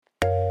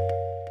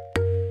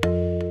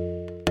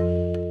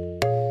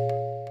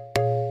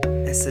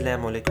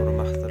Assalamu alaikum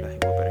wa rahmatullahi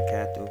wa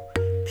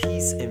barakatuh.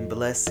 Peace and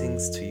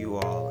blessings to you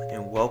all,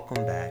 and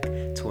welcome back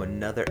to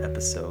another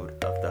episode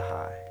of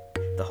TheHY,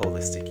 the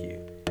Holistic You,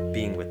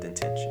 Being with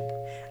Intention.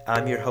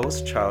 I'm your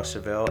host, Charles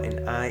Chevelle,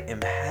 and I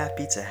am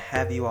happy to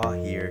have you all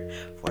here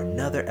for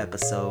another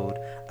episode,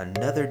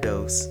 another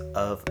dose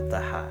of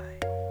TheHY.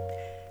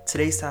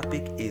 Today's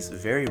topic is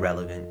very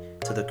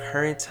relevant to the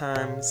current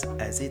times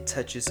as it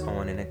touches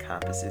on and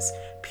encompasses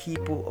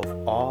people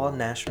of all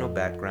national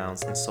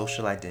backgrounds and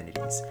social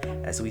identities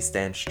as we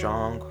stand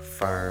strong,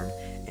 firm,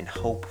 and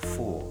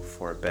hopeful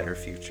for a better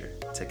future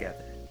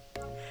together.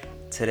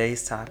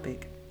 Today's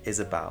topic is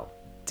about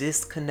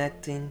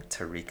disconnecting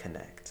to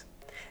reconnect.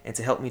 And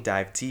to help me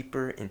dive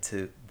deeper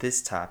into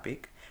this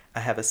topic, I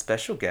have a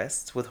special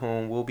guest with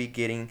whom we'll be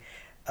getting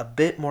a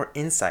bit more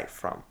insight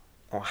from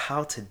on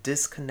how to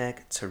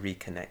disconnect to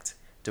reconnect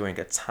during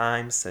a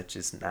time such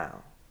as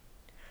now.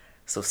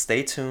 So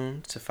stay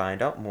tuned to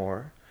find out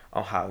more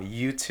on how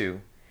you too,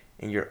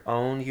 in your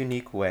own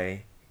unique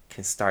way,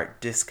 can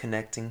start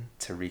disconnecting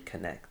to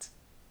reconnect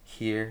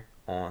here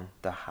on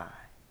TheHY.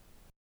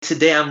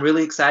 Today I'm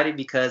really excited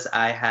because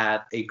I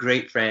have a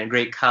great friend,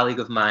 great colleague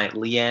of mine,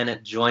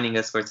 Lianne, joining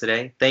us for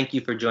today. Thank you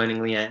for joining,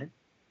 Lianne.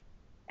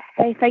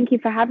 Hey, thank you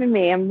for having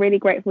me. I'm really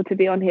grateful to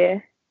be on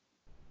here.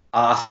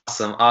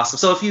 Awesome.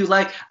 So if you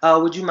like,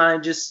 would you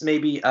mind just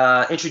maybe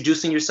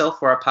introducing yourself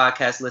for our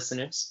podcast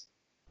listeners?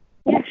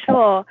 Yeah,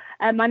 sure.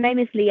 My name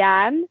is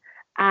Lianne,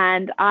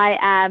 and I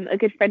am a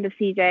good friend of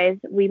CJ's.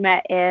 We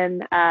met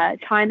in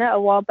China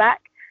a while back,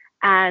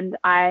 and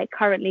I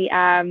currently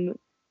am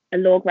a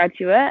law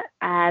graduate,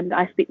 and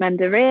I speak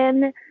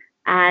Mandarin,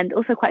 and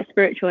also quite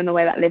spiritual in the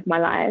way that I live my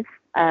life.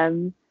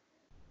 And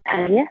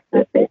yeah,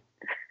 that's it.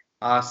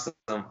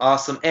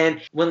 Awesome.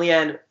 And when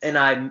Lianne and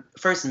I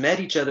first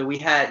met each other, we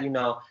had,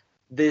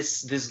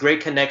 this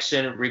great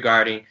connection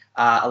regarding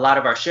a lot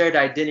of our shared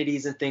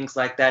identities and things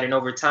like that. And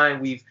over time,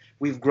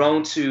 we've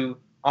grown to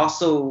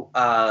also,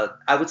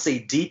 I would say,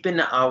 deepen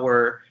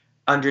our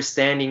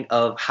understanding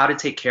of how to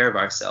take care of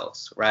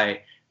ourselves,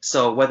 right?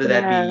 So whether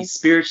that be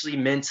spiritually,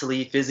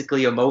 mentally,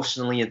 physically,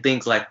 emotionally, and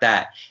things like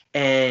that.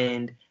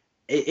 And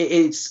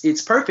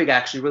it's perfect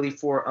actually really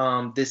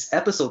for this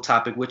episode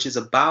topic, which is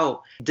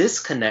about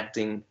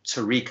disconnecting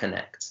to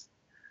reconnect.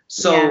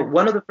 So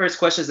one of the first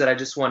questions that I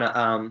just want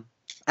to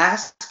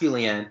ask you,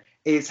 Lianne,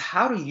 is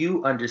how do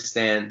you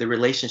understand the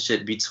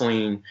relationship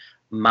between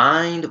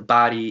mind,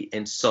 body,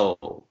 and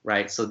soul,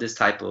 right? So this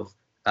type of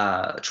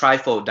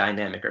trifold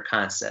dynamic or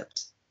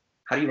concept.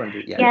 How do you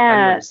understand? How do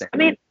you understand? I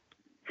mean,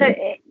 so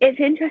it's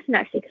interesting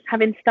actually, because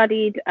having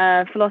studied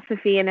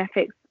philosophy and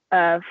ethics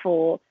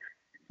for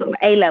sort of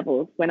A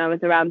levels when I was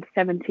around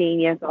 17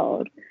 years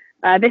old.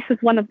 This was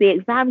one of the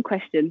exam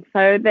questions.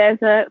 So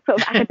there's a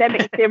sort of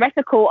academic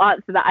theoretical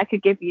answer that I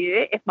could give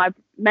you if my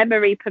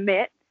memory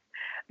permits.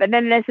 But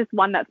then there's just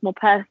one that's more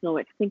personal,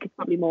 which I think is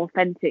probably more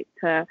authentic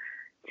to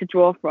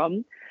draw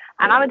from.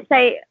 And I would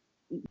say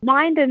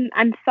mind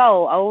and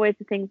soul are always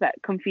the things that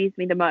confuse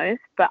me the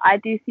most. But I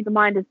do see the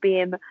mind as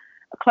being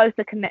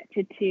closer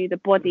connected to the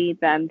body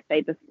than,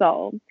 say, the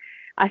soul.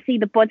 I see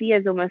the body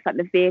as almost like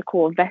the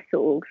vehicle or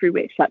vessel through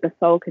which like the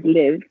soul could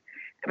live,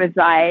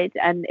 reside,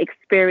 and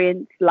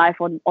experience life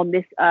on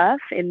this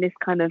earth in this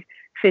kind of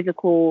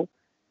physical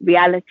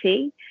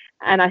reality.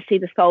 And I see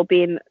the soul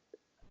being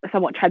a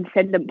somewhat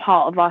transcendent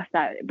part of us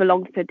that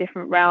belongs to a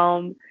different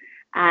realm,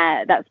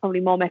 that's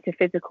probably more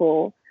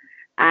metaphysical,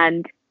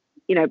 and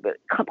but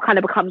kind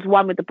of becomes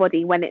one with the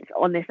body when it's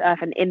on this earth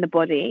and in the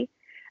body.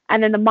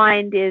 And then the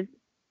mind is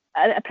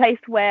a place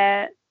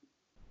where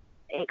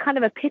it kind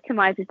of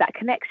epitomizes that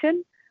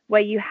connection,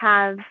 where you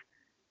have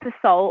the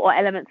soul or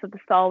elements of the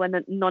soul and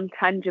the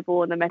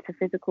non-tangible and the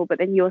metaphysical, but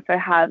then you also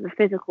have the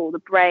physical, the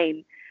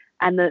brain,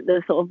 and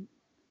the sort of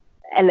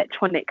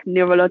electronic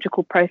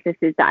neurological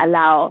processes that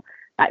allow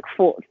like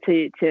thoughts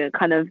to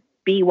kind of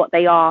be what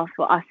they are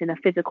for us in a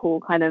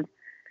physical kind of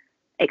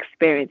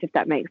experience, if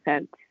that makes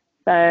sense.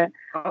 So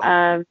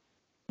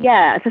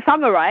to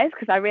summarize,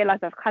 because I realize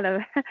I've kind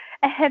of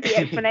a heavy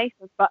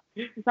explanation, but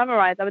to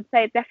summarize, I would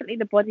say definitely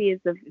the body is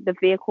the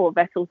vehicle or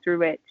vessel through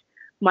which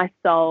my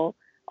soul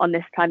on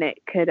this planet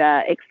could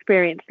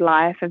experience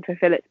life and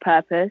fulfill its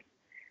purpose.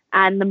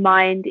 And the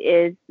mind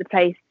is the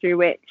place through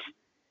which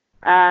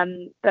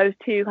those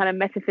two kind of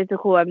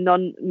metaphysical and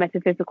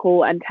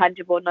non-metaphysical and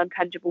tangible and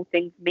non-tangible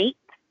things meet.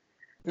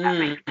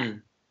 No,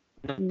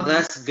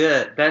 that's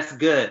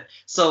good.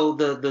 So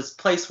this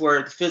place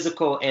where the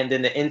physical and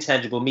then the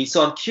intangible meet.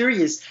 So I'm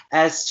curious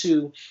as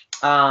to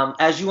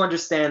as you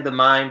understand the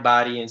mind,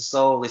 body, and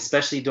soul,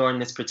 especially during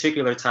this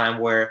particular time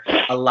where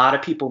a lot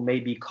of people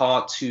may be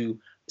called to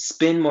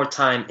spend more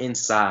time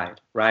inside,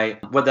 right?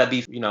 Whether that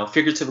be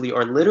figuratively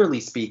or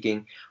literally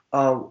speaking.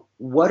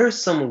 What are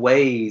some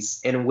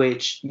ways in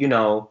which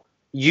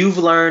you've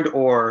learned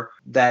or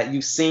that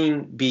you've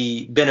seen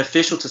be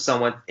beneficial to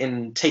someone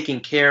in taking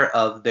care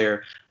of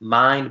their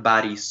mind,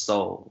 body,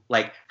 soul?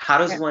 Like, how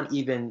does one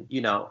even,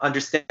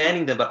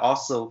 understanding them, but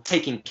also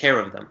taking care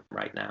of them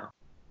right now?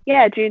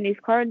 Yeah, during these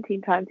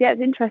quarantine times. Yeah,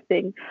 it's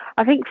interesting.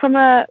 I think from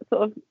a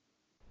sort of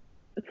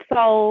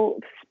soul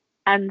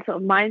and sort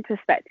of mind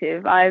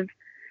perspective, I've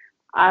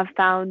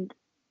found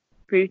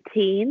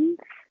routines.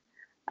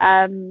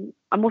 I'm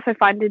also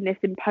finding this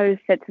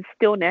imposed sense of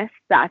stillness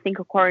that I think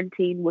a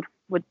quarantine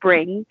would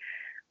bring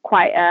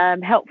quite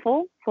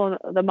helpful for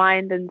the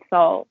mind and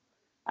soul.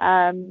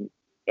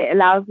 It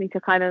allows me to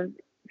kind of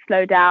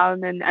slow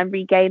down and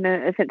regain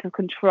a sense of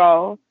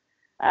control.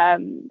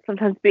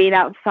 Sometimes being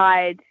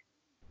outside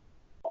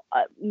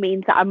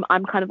means that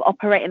I'm kind of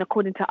operating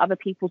according to other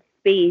people's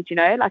speed, you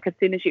know, like as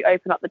soon as you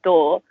open up the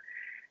door,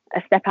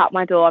 a step out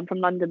my door. I'm from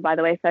London, by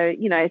the way, so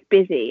you know it's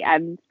busy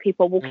and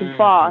people are walking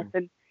fast, Mm-hmm.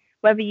 and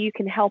whether you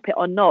can help it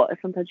or not,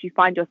 sometimes you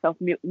find yourself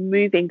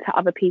moving to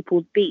other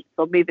people's beats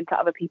or moving to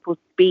other people's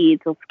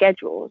speeds or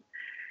schedules.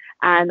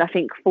 And I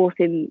think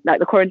forcing, like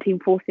the quarantine,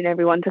 forcing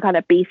everyone to kind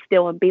of be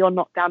still and be on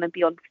lockdown and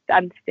be on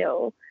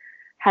standstill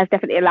has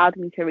definitely allowed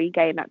me to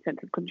regain that sense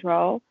of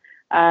control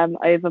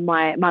over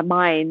my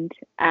mind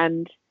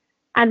and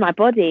my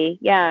body,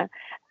 yeah,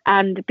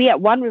 and be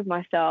at one with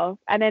myself.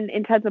 And then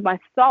in terms of my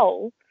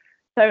soul,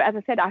 so as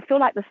I said, I feel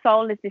like the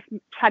soul is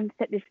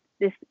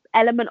this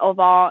element of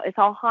it's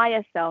our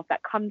higher self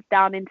that comes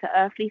down into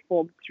earthly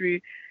form through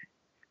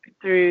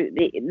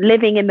the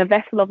living in the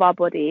vessel of our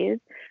bodies.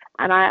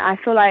 And I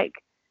feel like,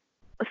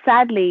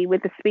 sadly,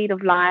 with the speed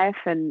of life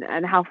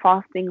and how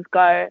fast things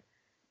go,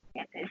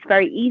 it's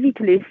very easy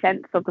to lose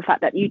sense of the fact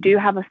that you do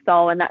have a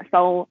soul, and that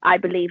soul, I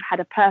believe, had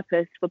a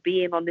purpose for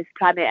being on this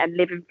planet and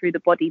living through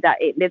the body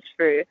that it lives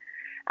through.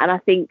 And I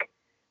think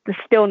the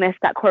stillness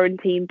that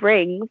quarantine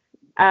brings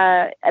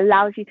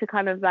allows you to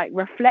kind of like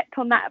reflect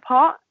on that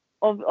part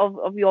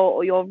of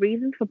your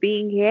reasons for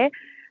being here,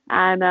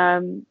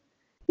 and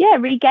yeah,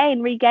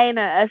 regain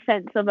a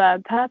sense of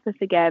a purpose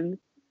again.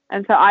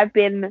 And so I've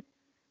been,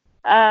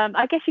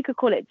 I guess you could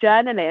call it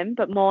journaling,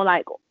 but more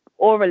like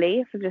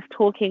orally, so just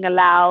talking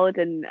aloud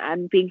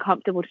and being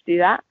comfortable to do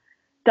that.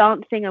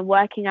 Dancing and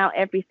working out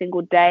every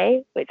single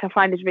day, which I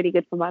find is really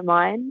good for my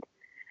mind.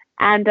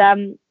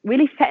 And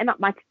really setting up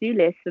my to-do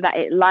list so that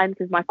it aligns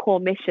with my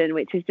core mission,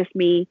 which is just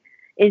me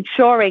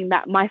ensuring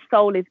that my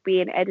soul is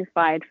being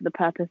edified for the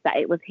purpose that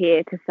it was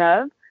here to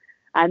serve.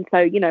 And so,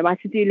 you know, my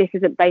to-do list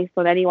isn't based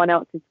on anyone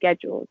else's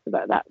schedule. So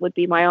that would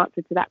be my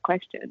answer to that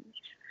question.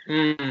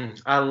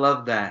 I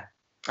love that.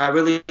 I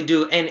really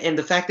do. And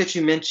the fact that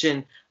you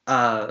mentioned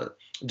uh,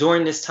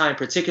 during this time,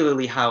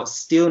 particularly how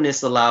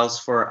stillness allows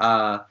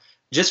for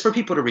just for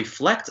people to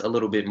reflect a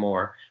little bit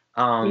more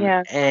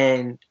Yeah,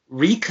 and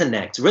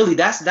reconnect. Really,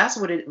 that's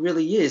what it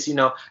really is. You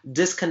know,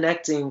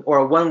 disconnecting,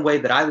 or one way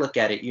that I look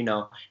at it, you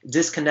know,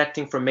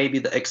 disconnecting from maybe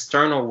the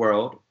external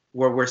world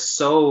where we're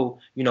so,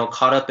 you know,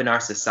 caught up in our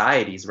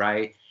societies,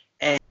 right?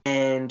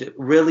 And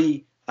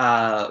really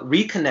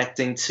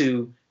reconnecting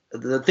to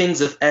the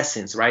things of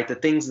essence, right? The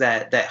things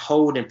that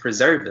hold and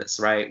preserve us,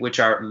 right? Which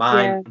are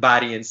mind, yeah.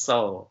 body, and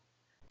soul,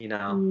 you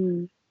know.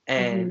 Mm.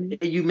 And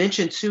Mm-hmm. you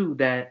mentioned too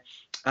that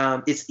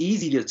it's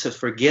easy to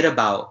forget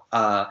about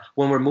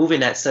when we're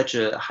moving at such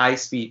a high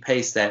speed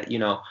pace that, you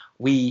know,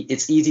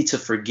 it's easy to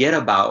forget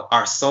about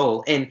our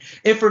soul. And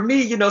for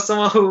me, you know,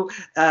 someone who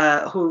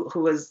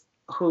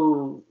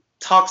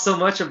talks so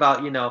much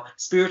about, you know,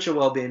 spiritual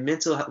well-being,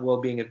 mental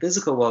well-being, and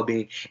physical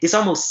well-being, it's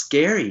almost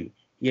scary,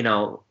 you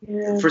know,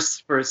 Yeah.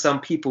 for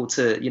some people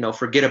to, you know,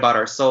 forget about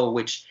our soul,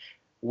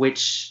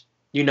 which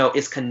you know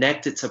is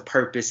connected to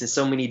purpose and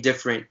so many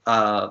different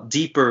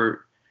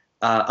deeper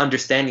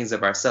understandings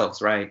of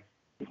ourselves, right?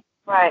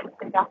 Right.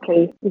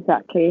 Exactly.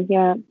 Exactly.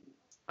 Yeah.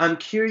 I'm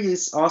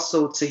curious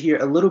also to hear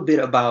a little bit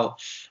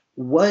about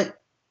what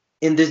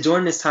in this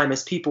during this time,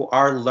 as people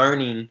are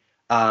learning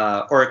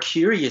or are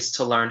curious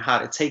to learn how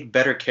to take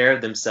better care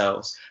of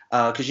themselves,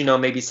 because you know,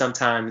 maybe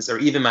sometimes, or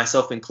even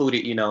myself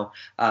included, you know,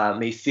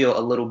 may feel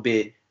a little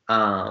bit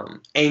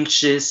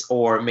anxious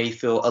or may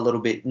feel a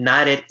little bit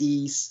not at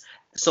ease.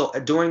 So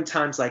during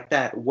times like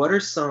that, what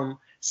are some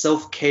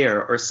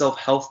self-care or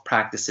self-health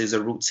practices or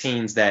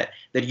routines that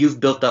you've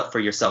built up for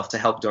yourself to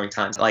help during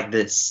times like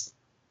this?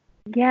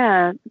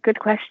 Yeah. Good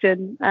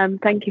question.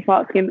 Thank you for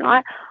asking.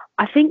 I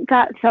think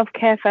that self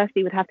care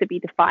firstly would have to be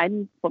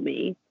defined for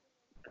me.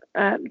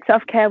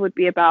 Self care would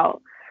be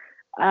about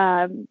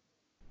um,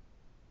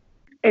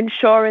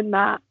 ensuring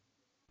that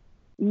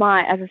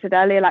as I said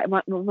earlier, like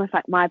almost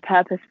like my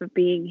purpose for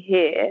being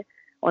here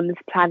on this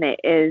planet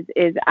is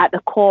at the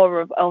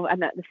core of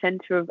and at the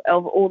center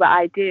of all that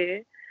I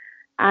do.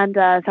 And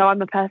so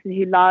I'm a person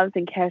who loves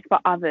and cares for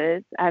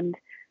others, and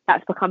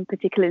that's become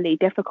particularly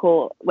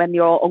difficult when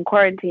you're on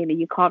quarantine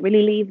and you can't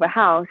really leave the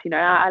house. You know,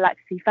 I like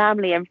to see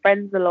family and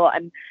friends a lot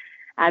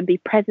and be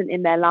present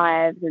in their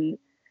lives. And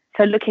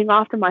so looking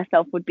after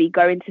myself would be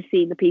going to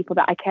see the people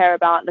that I care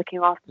about,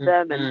 looking after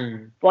them and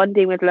Mm-hmm.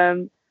 bonding with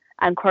them.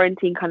 And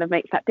quarantine kind of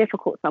makes that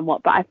difficult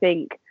somewhat. But I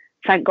think,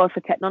 thank God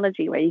for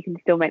technology, where you can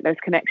still make those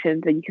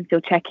connections and you can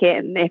still check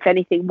in, if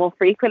anything, more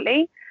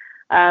frequently.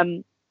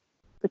 Um,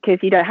 because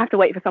you don't have to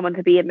wait for someone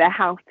to be in their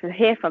house to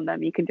hear from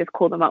them. You can just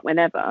call them up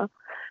whenever.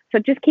 So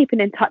just keeping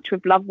in touch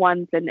with loved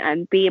ones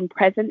and being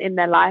present in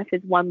their life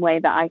is one way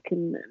that I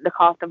can look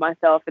after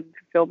myself and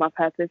fulfill my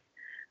purpose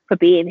for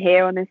being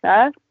here on this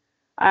earth.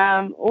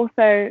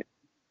 Also,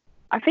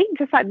 I think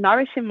just like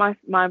nourishing my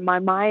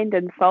mind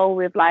and soul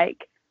with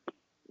like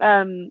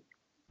um,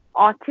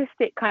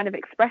 artistic kind of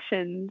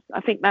expressions.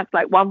 I think that's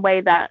like one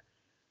way that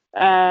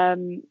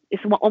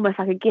it's almost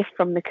like a gift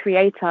from the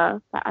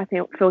creator that I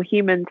feel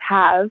humans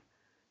have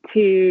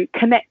to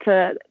connect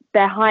to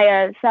their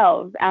higher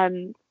selves.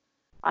 And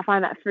I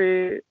find that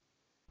through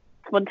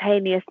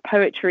spontaneous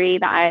poetry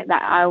that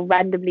I'll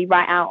randomly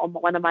write out on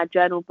one of my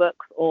journal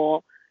books,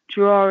 or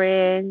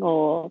drawing,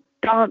 or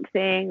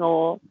dancing,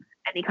 or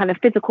any kind of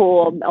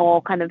physical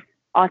or kind of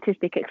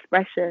artistic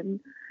expression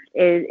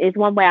is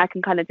one way I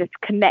can kind of just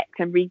connect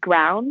and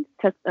reground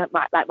to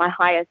my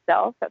higher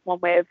self. That's one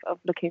way of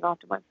looking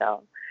after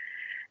myself.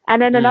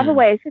 And then another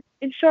way is just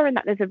ensuring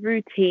that there's a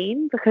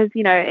routine, because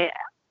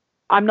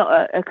I'm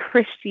not a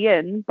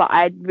Christian, but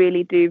I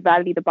really do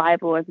value the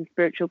Bible as a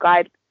spiritual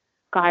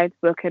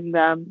guidebook.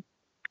 And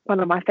one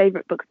of my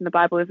favorite books in the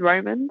Bible is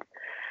Romans.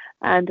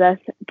 And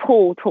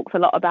Paul talks a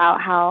lot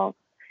about how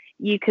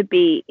you could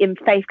be in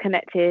faith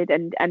connected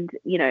and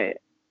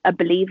a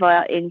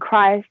believer in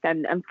Christ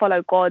and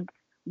follow God's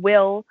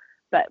will,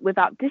 but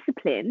without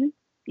discipline,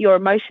 your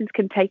emotions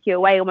can take you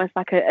away, almost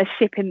like a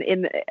ship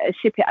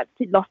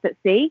lost at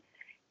sea.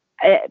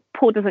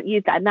 Paul doesn't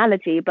use that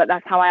analogy, but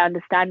that's how I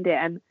understand it.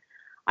 And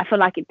I feel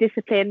like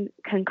discipline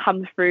can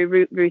come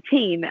through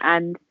routine.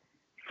 And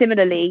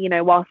similarly,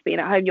 whilst being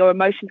at home, your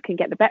emotions can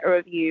get the better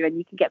of you, and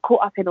you can get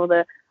caught up in all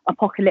the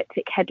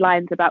apocalyptic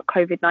headlines about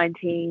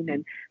COVID-19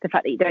 and the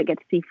fact that you don't get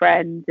to see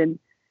friends, and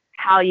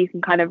how you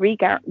can kind of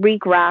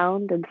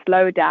reground and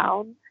slow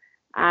down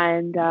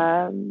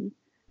and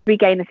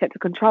regain a sense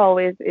of control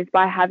is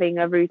by having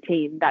a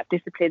routine that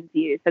disciplines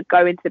you. So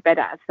going to bed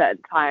at a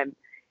certain time,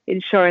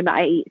 ensuring that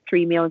I eat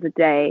 3 meals a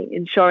day,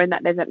 ensuring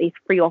that there's at least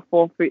 3 or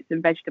 4 fruits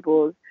and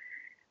vegetables,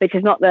 which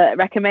is not the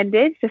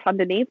recommended, just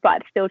underneath, but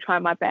I'd still try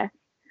my best.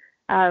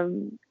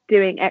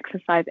 Doing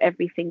exercise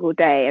every single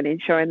day and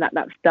ensuring that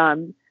that's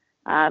done.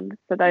 So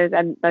those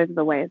are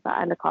the ways that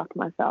I look after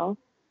myself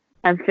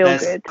and feel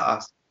good.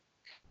 Awesome.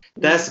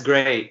 That's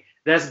great.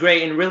 That's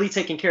great. And really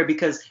taking care,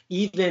 because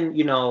even,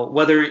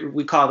 whether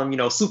we call them,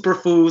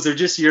 superfoods or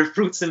just your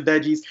fruits and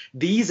veggies,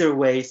 these are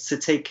ways to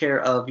take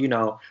care of,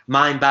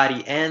 mind,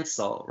 body, and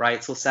soul,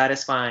 right? So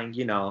satisfying,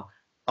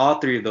 all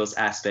 3 of those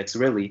aspects,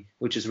 really,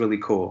 which is really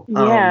cool.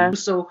 Yeah.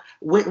 So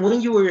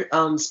when you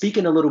were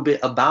speaking a little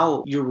bit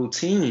about your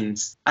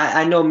routines,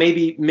 I know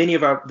maybe many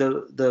of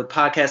the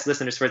podcast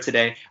listeners for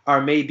today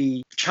are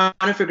maybe trying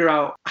to figure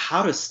out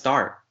how to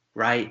start,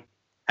 right?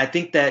 I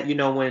think that,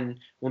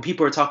 when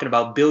people are talking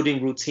about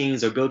building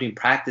routines or building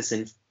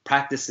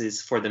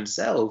practices for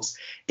themselves,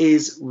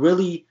 is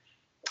really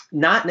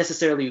not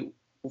necessarily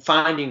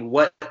finding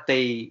what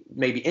they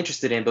may be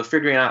interested in, but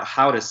figuring out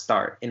how to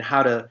start and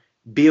how to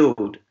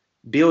build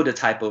a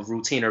type of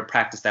routine or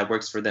practice that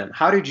works for them.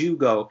 How did you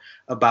go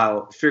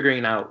about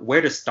figuring out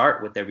where to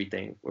start with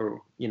everything,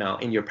 or,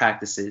 in your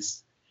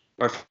practices,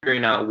 or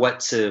figuring out what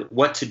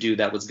to do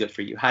that was good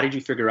for you? How did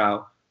you figure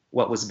out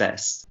what was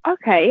best?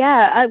 Okay,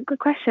 yeah, good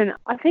question.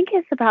 I think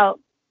it's about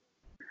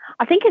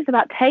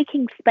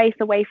taking space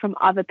away from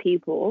other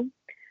people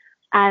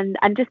and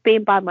just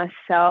being by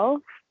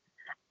myself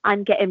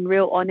and getting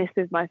real honest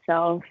with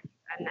myself.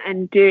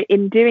 And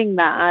in doing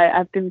that,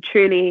 I've been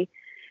truly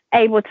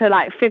able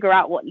to figure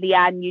out what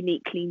Lianne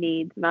uniquely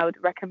needs. And I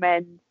would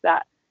recommend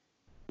that,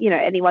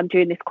 anyone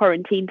during this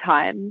quarantine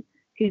time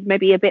who's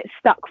maybe a bit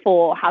stuck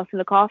for how to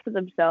look after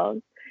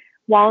themselves,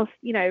 whilst,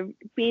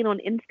 being on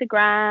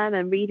Instagram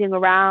and reading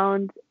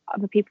around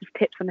other people's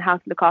tips on how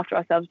to look after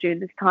ourselves during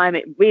this time,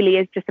 it really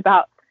is just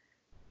about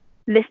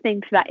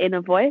listening to that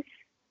inner voice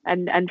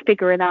and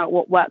figuring out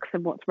what works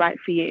and what's right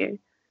for you.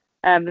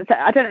 So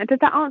I don't know, does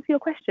that answer your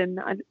question?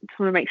 I just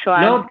want to make sure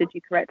I understood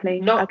you correctly.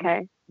 No,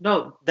 okay.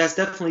 No, that's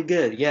definitely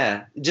good.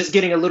 Yeah. Just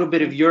getting a little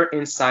bit of your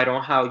insight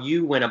on how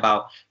you went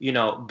about,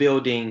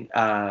 building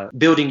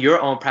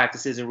your own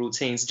practices and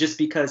routines, just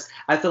because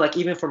I feel like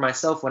even for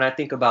myself, when I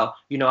think about,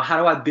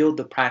 how do I build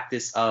the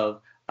practice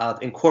of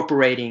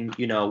incorporating,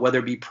 whether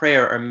it be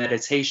prayer or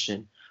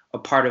meditation, a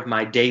part of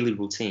my daily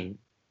routine,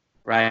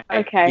 right?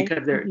 Okay.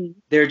 Because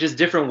there are just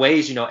different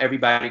ways,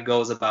 everybody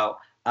goes about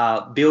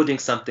building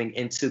something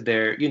into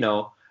their,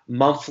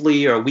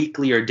 monthly or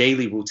weekly or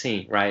daily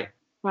routine, right?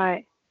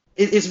 Right.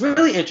 It's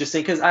really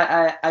interesting, because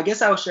I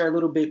guess I'll share a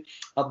little bit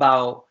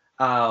about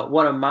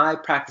one of my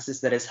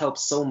practices that has helped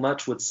so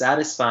much with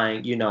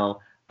satisfying,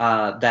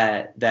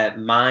 that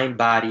mind,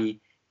 body,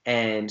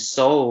 and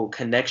soul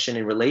connection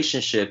and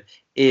relationship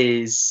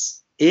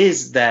is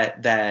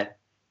that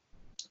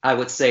I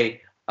would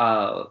say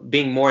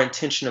being more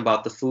intentional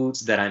about the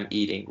foods that I'm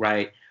eating,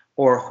 right?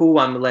 Or who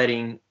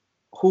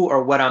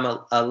or what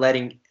I'm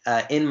letting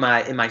in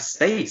my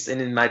space and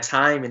in my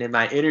time and in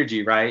my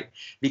energy, right?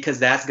 Because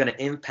that's going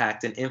to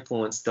impact and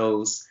influence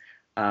those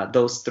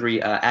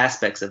 3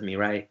 aspects of me,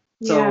 right?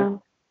 Yeah.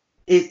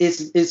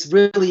 it's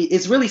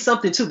really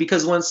something too,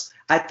 because once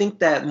I think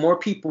that more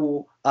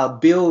people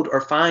build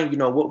or find,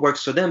 what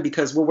works for them,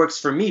 because what works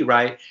for me,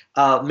 right,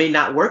 may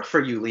not work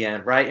for you,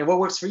 Lianne, right, and what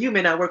works for you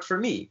may not work for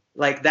me.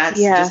 Like, that's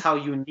Yeah. just how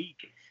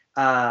unique.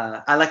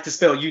 I like to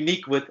spell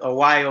unique with a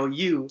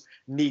Y-O-U,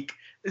 unique,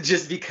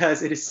 just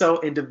because it is so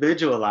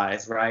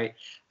individualized, right?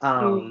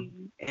 Mm.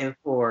 And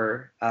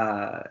for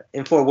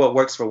what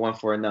works for one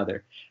for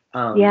another.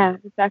 Um, Yeah,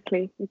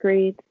 exactly.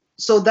 Agreed.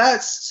 so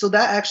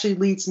that actually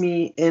leads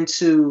me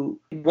into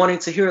wanting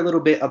to hear a little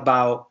bit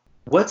about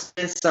what's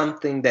been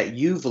something that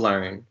you've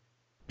learned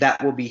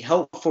that will be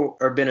helpful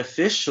or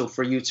beneficial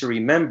for you to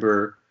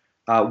remember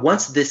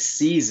once the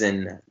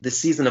season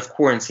of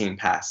quarantine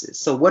passes.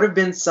 So what have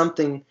been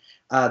something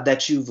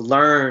that you've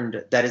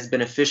learned that is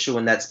beneficial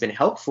and that's been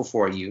helpful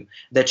for you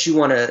that you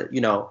want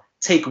to,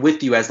 take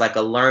with you as like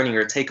a learning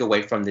or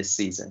takeaway from this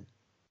season?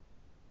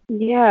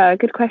 Yeah,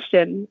 good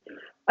question.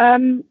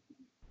 Um,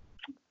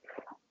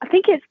 I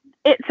think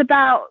it's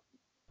about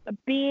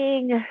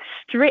being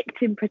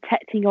strict in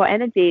protecting your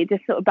energy.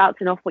 Just sort of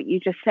bouncing off what you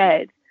just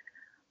said.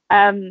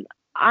 Um,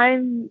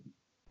 I'm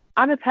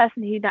I'm a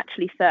person who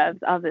naturally serves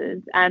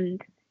others,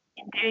 and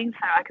in doing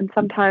so, I can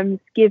sometimes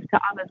give to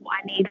others what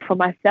I need for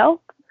myself.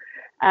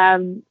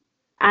 Um,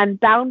 and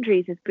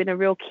boundaries has been a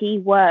real key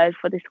word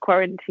for this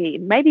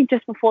quarantine, maybe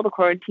just before the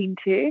quarantine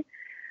too.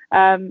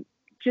 Um,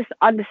 just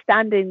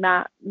understanding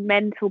that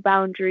mental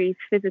boundaries,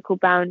 physical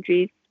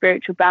boundaries,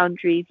 spiritual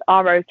boundaries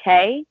are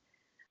okay,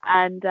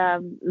 and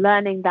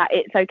learning that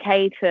it's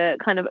okay to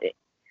kind of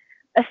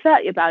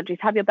assert your boundaries,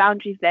 have your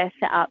boundaries there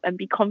set up, and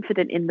be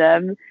confident in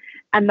them,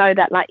 and know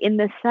that like in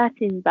the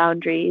certain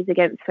boundaries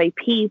against say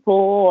people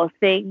or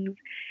things,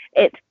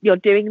 it's you're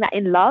doing that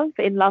in love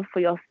for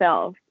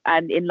yourself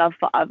and in love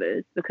for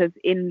others, because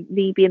in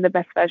me being the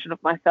best version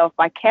of myself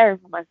by caring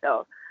for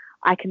myself,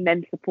 I can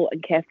then support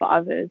and care for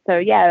others. So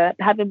yeah,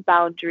 having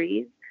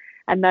boundaries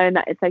and knowing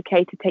that it's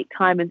okay to take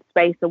time and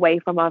space away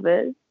from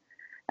others,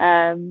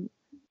 um,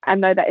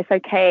 and know that it's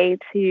okay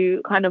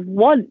to kind of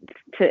want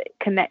to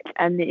connect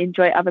and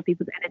enjoy other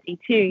people's energy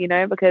too,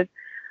 because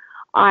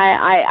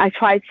I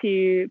try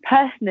to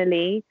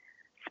personally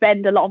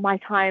spend a lot of my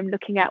time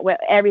looking at where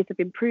areas of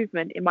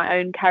improvement in my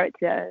own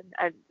character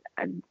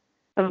and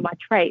some of my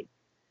traits.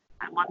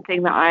 And one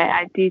thing that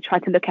I do try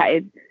to look at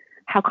is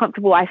how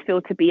comfortable I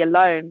feel to be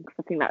alone, because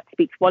I think that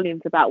speaks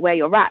volumes about where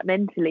you're at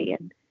mentally.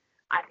 And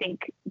I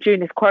think during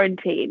this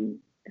quarantine,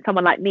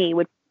 someone like me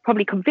would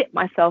probably convict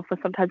myself for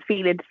sometimes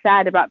feeling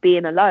sad about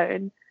being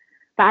alone.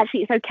 But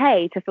actually, it's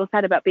okay to feel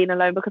sad about being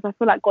alone, because I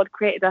feel like God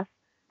created us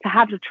to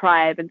have a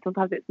tribe. And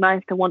sometimes it's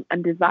nice to want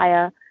and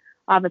desire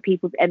other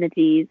people's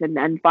energies and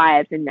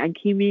vibes and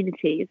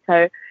community.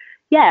 So,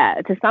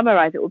 yeah, to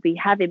summarize, it would be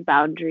having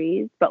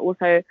boundaries, but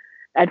also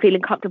and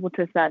feeling comfortable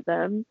to assert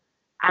them,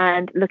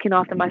 and looking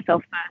after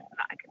myself first so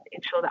that I can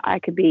ensure that I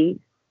can be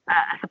a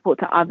support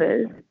to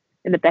others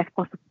in the best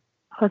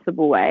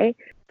possible way.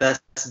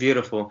 That's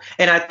beautiful.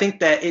 And I think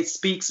that it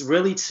speaks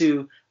really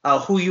to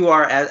who you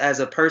are as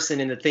a person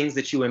and the things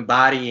that you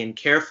embody and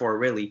care for,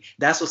 really.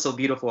 That's what's so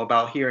beautiful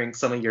about hearing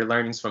some of your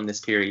learnings from this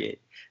period.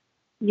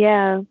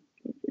 Yeah,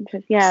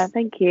 yeah,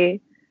 thank you.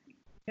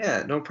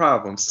 Yeah, no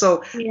problem.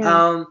 So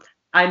Yeah.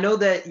 I know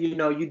that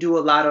you do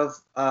a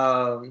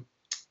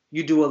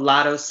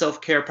lot of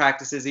self-care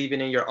practices,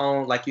 even in your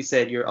own, like you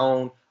said, your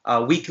own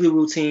weekly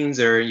routines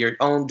or your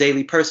own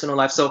daily personal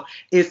life. So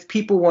if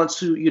people want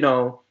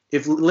to,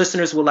 if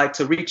listeners would like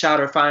to reach out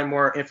or find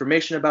more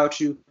information about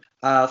you,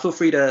 feel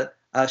free to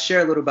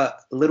share a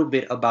little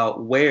bit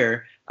about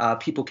where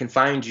people can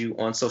find you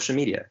on social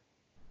media.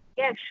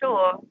 Yeah,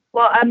 sure.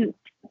 Well,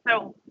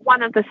 so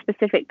one of the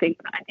specific things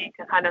that I do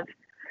to kind of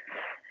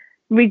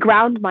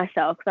reground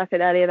myself, because I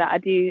said earlier that I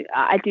do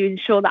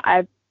ensure that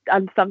I've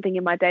done something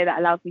in my day that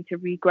allows me to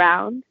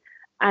reground,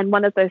 and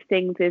one of those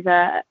things is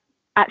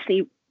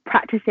actually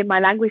practicing my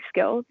language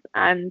skills.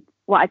 And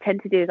what I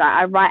tend to do is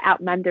I write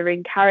out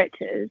Mandarin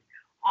characters,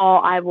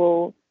 or I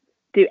will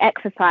do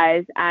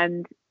exercise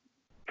and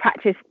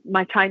practice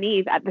my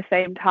Chinese at the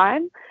same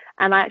time.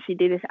 And I actually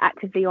do this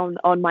actively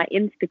on my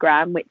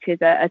Instagram, which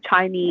is a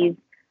Chinese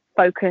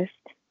focused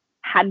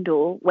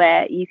handle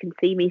where you can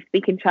see me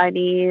speaking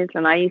Chinese,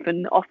 and I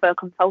even offer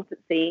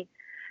consultancy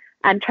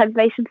and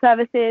translation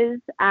services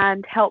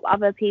and help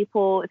other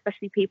people,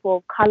 especially people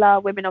of color,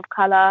 women of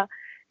color,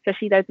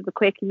 especially those of the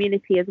queer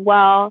community as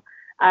well.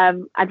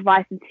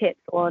 Advice and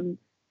tips on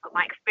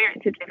my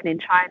experiences living in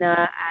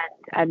China,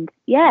 and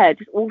yeah,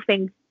 just all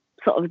things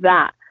sort of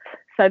that.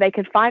 So they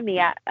can find me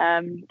at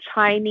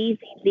Chinese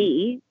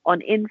Lee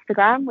on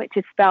Instagram, which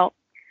is spelled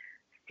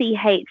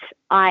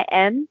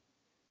ChineseEasy_Li.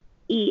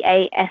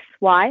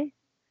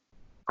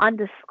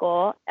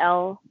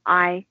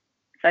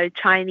 So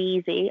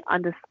Chinesey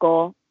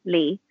underscore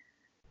Lee.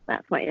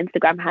 That's my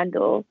Instagram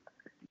handle.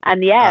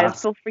 And yeah, Uh,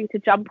 feel free to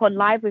jump on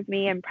live with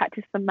me and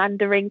practice some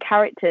Mandarin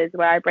characters,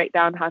 where I break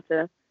down how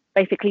to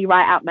basically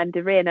write out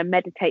Mandarin and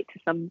meditate to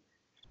some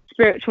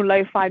spiritual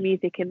lo-fi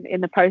music in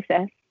the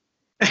process.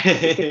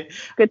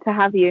 It's good to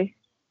have you.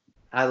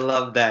 I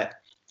love that.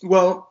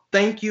 Well,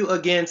 thank you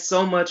again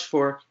so much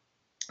for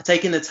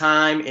taking the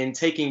time and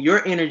taking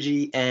your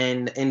energy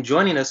and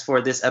joining us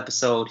for this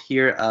episode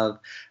here of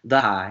The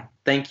High.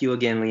 Thank you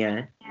again,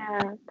 Lianne.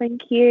 Yeah,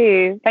 thank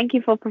you. Thank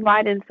you for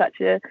providing such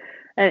an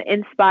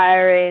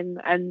inspiring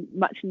and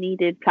much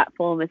needed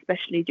platform,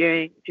 especially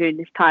during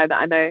this time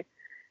that I know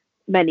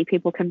many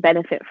people can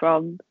benefit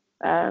from.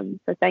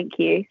 So thank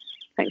you.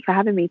 Thanks for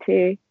having me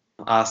too.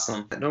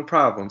 Awesome. No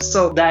problem.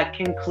 So that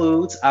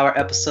concludes our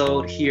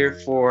episode here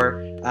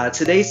for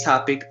today's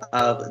topic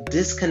of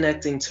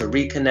disconnecting to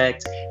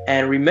reconnect.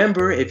 And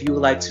remember, if you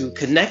would like to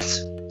connect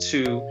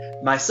to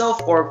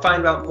myself or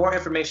find out more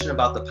information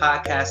about the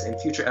podcast and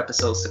future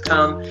episodes to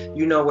come,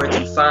 you know where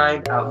to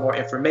find out more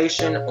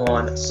information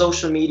on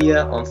social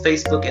media, on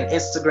Facebook and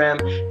Instagram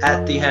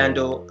at the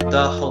handle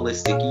The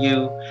Holistic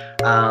You.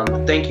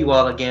 Thank you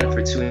all again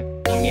for tuning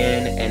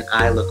in, and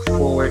I look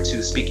forward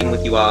to speaking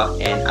with you all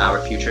in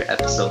our future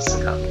episodes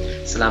to come.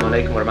 Assalamu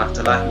alaikum wa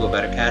rahmatullahi wa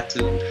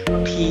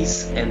barakatuh.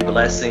 Peace and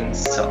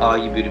blessings to all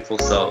you beautiful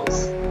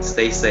souls.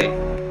 Stay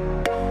safe.